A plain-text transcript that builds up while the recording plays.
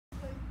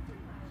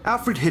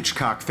Alfred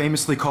Hitchcock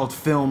famously called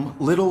film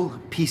little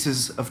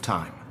pieces of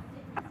time.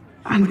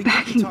 I'm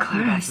back in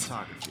class.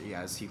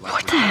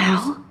 What the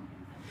hell?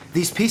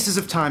 These pieces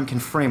of time can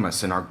frame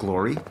us in our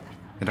glory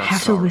and our I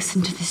have to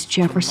listen to this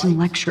Jefferson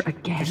lecture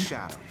again.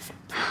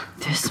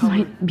 This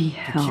might be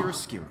hell.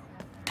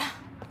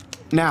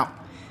 Now,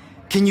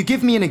 can you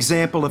give me an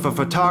example of a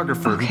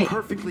photographer who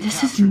perfectly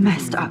this is captured the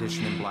messed human up.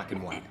 condition in black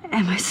and white?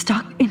 Am I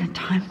stuck in a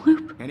time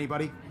loop?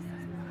 Anybody?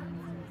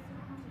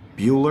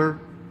 Bueller?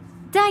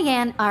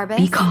 Diane Arbus.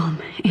 Be calm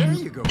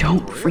and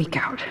don't freak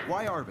out.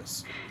 Why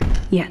Arbus?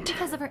 Yet.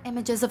 Because of her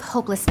images of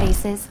hopeless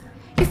faces.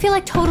 You feel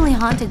like totally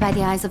haunted by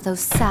the eyes of those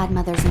sad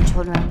mothers and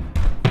children.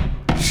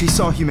 She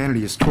saw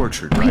humanity as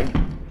tortured, right?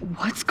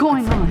 What's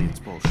going on? It's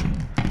bullshit.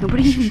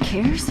 Nobody even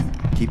cares?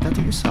 Keep that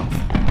to yourself.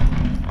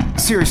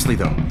 Seriously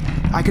though,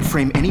 I could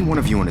frame any one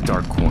of you in a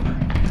dark corner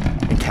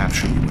and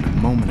capture you in a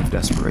moment of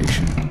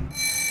desperation.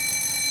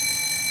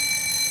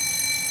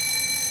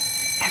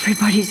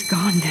 Everybody's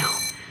gone now.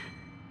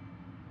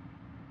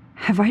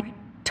 Have I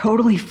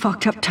totally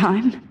fucked up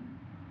time?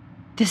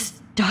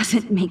 This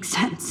doesn't make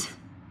sense.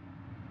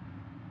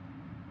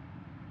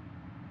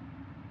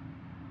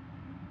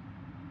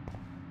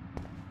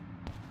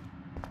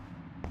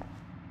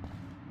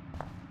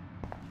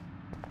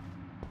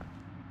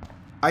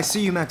 I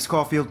see you, Max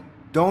Caulfield.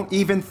 Don't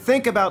even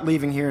think about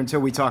leaving here until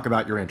we talk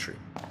about your entry.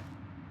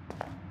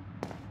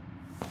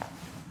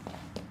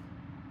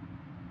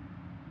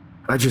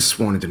 I just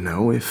wanted to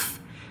know if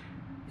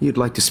you'd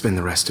like to spend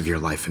the rest of your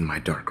life in my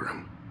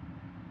darkroom.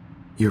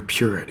 Your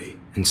purity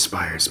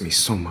inspires me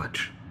so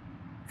much,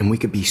 and we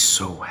could be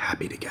so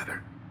happy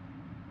together.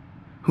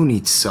 Who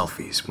needs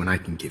selfies when I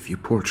can give you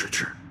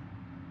portraiture?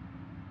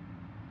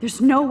 There's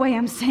no way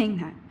I'm saying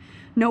that.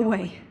 No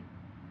way.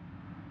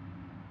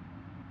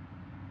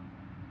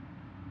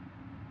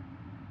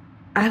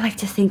 I like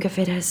to think of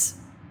it as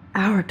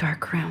our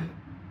dark room.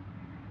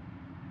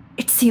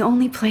 It's the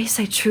only place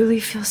I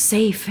truly feel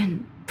safe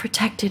and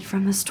protected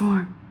from the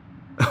storm.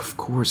 Of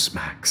course,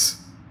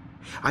 Max.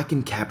 I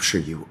can capture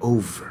you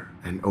over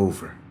and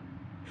over.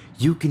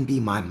 You can be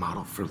my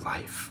model for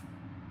life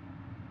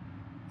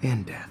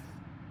and death.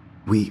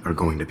 We are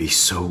going to be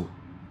so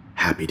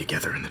happy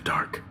together in the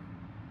dark.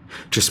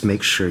 Just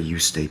make sure you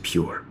stay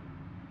pure.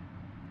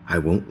 I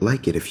won't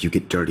like it if you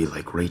get dirty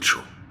like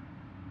Rachel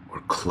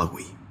or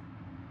Chloe.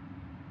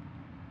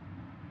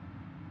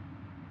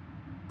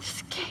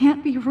 This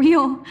can't be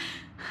real.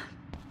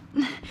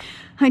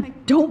 I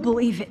don't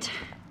believe it.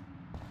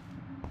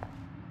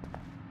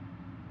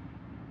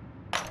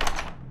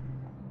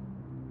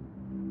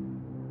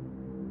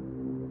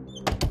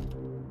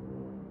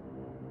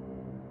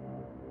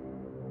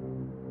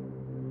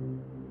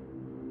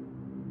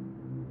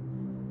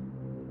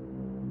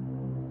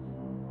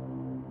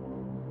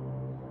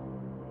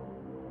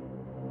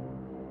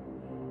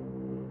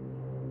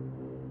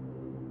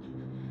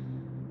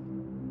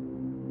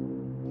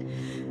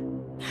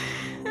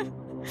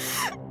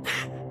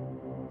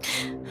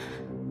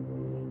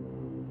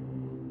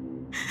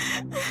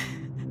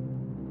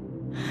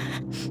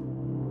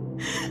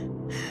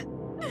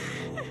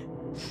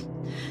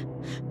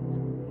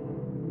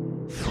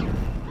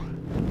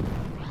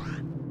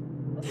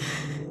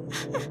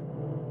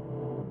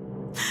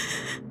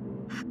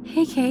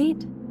 Hey,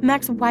 Kate.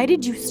 Max, why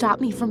did you stop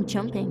me from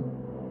jumping?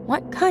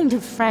 What kind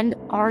of friend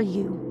are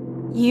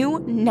you? You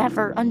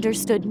never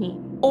understood me,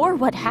 or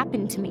what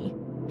happened to me.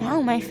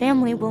 Now my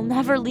family will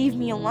never leave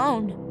me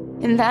alone,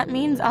 and that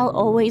means I'll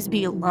always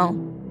be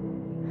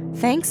alone.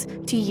 Thanks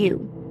to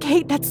you.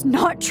 Kate, that's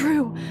not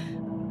true.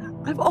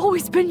 I've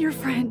always been your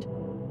friend.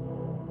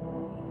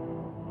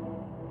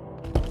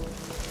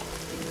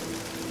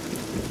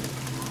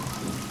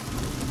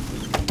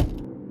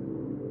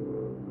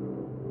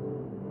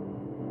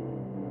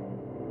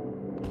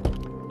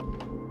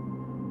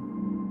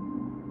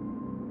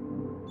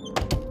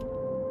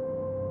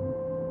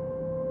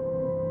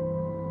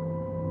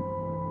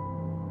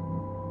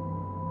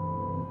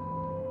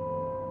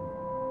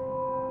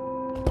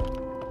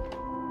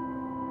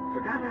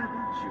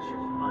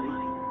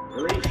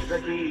 Release the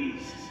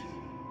keys.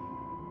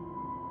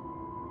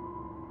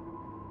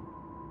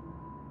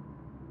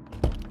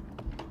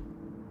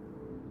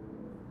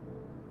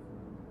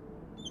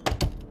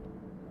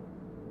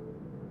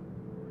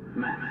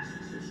 Max,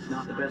 this is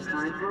not the best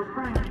time for a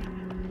prank.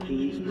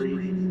 Keys,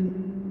 please.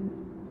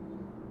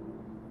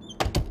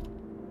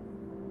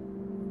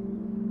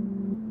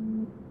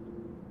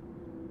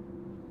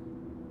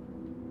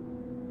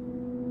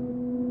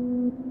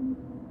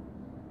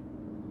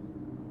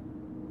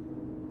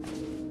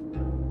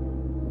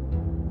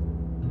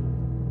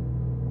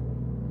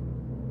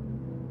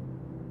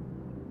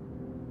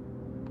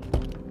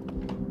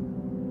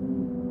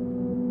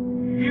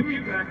 Give me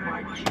back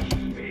my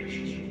keys,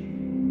 bitch.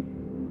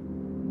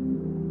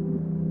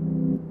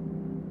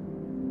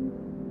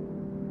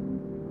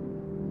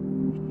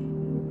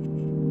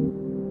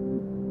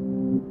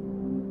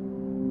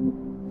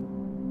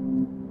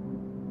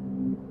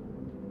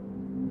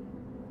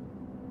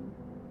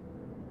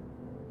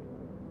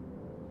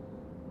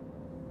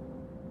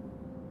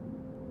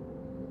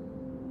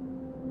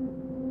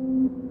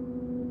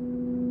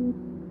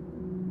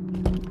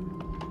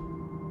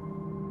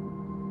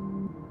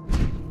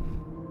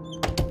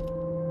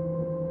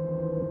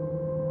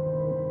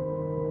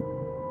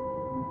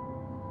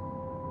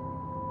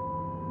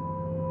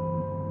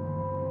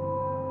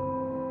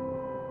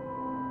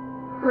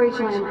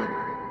 Rachel Amber.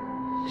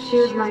 She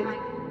was my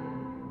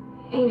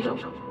angel.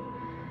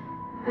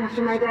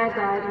 After my dad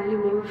died and you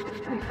moved,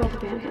 I felt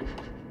abandoned.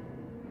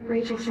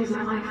 Rachel saved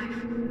my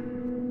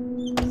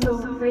life. So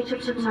Rachel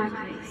took my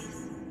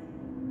place.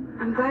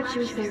 I'm glad she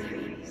was there for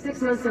you.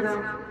 6 months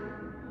ago,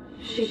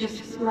 she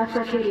just left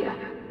Arcadia.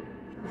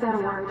 Without a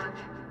word.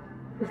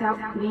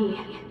 Without me.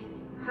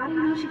 How do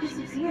you know she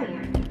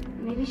disappeared?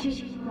 Maybe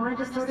she wanted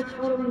to start a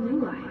totally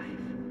new life.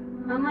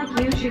 Unlike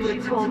you, she would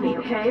have told me,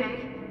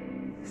 okay?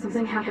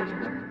 Something happened to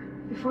her.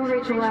 Before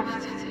Rachel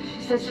left,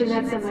 she said she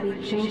met somebody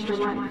who changed her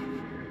life.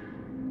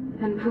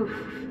 And poof.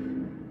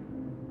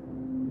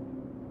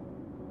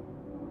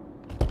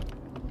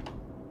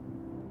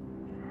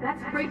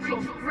 That's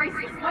Rachel's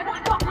bracelet. Why the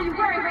fuck are you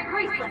wearing my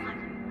bracelet?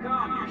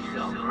 Calm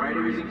yourself, alright?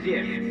 It was a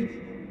gift.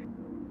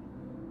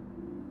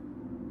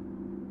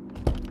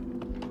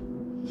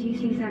 Do you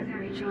think that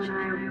Rachel and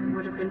I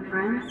would have been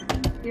friends?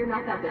 You're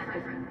not that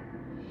different.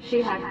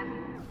 She had...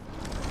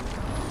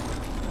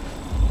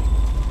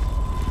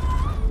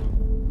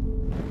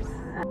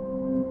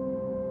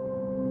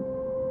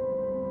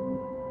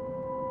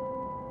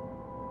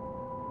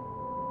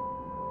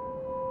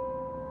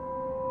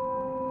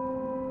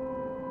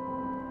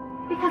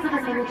 Because of her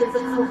images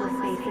of hopeless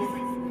faces,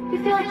 you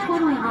feel like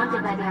totally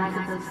haunted by the eyes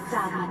of those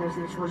sad mothers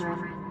and children.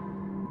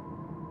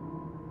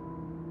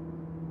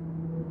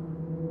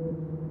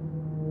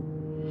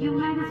 You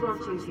might as well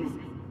choose me.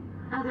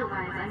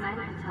 Otherwise, I might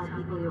have to tell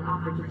people you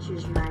offered to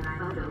choose my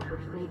photo for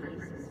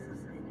favors.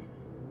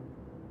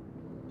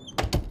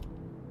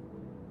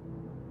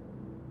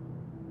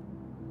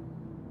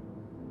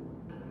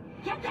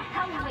 Get the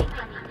hell away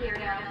from me,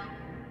 weirdo!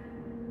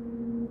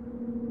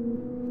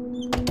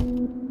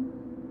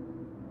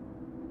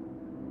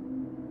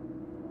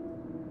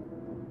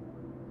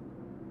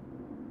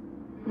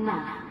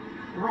 Now,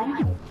 why don't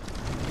you...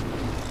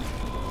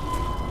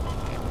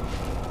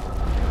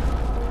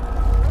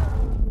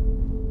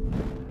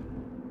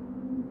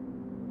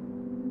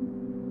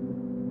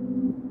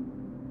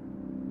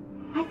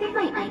 I think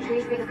my entry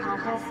for the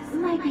contest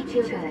might be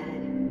too good.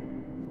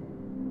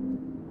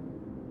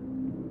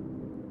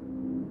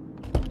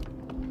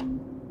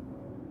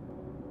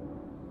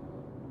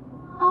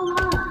 Oh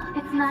look,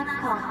 it's Max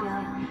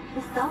Caulfield,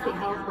 the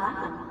selfie-held black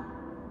one.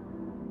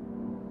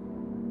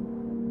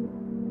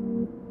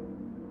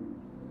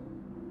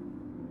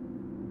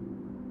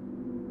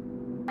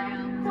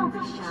 Don't be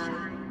shy.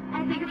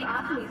 I think it's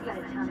awesome you set a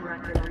ton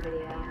record on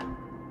video.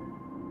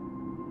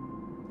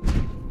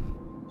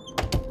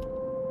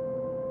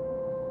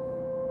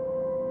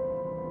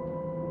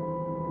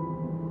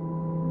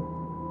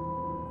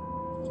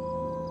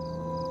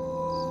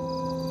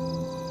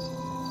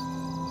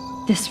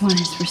 This one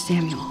is for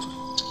Samuel.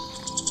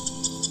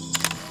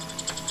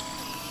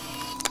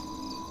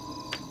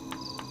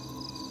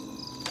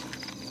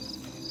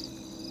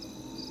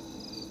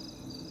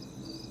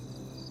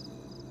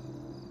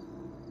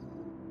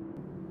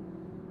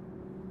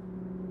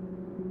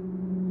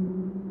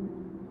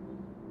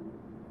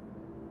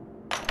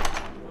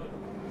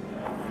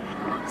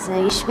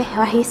 زي يشبه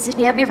وحيس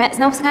يا بيرفع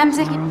سنو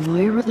سكامزك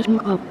Where are the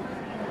up?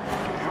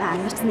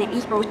 I'm just gonna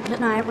eat both but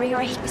now every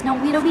right is no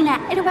we don't be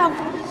that it about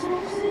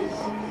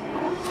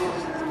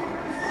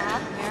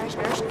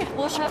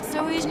push up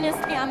so is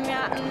nest am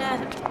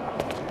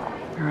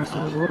There's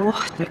a little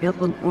the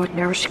building or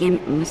their skin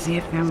and see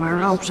if I'm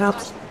around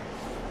shops.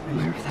 I'm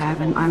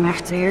having I'm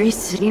actually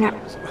sitting up.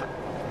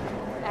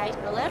 I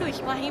let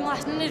you my him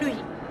last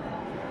night.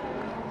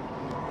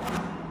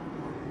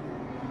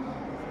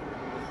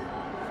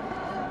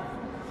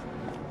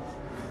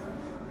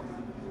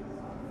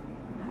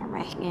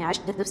 Ja,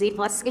 ich hätte sie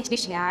was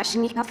richtig, ja, ich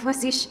nicht auf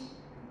was ich.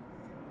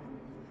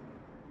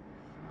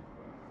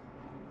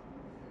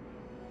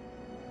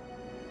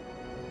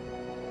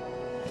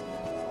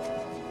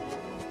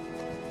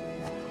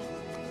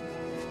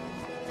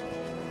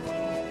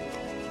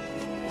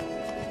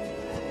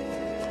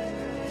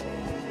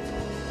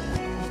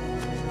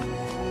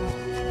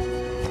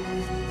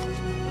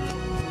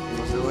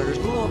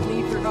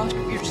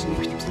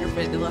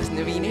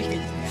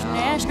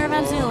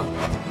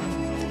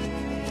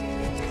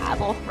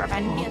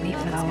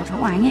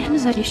 وعيني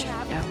زريش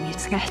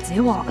يتسكحت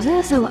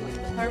وعزة سوا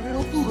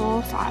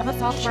صعبة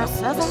صعبة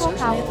صعبة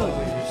صعبة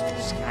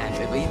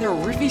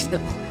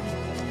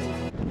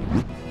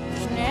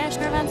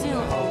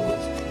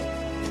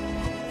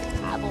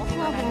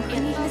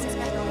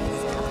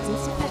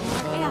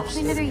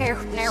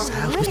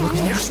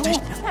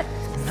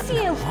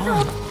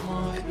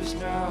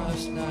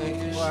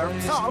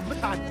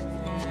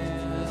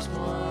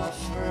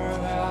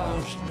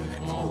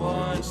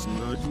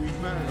Snugly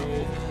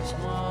bound, as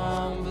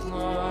mom with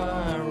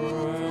my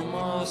room,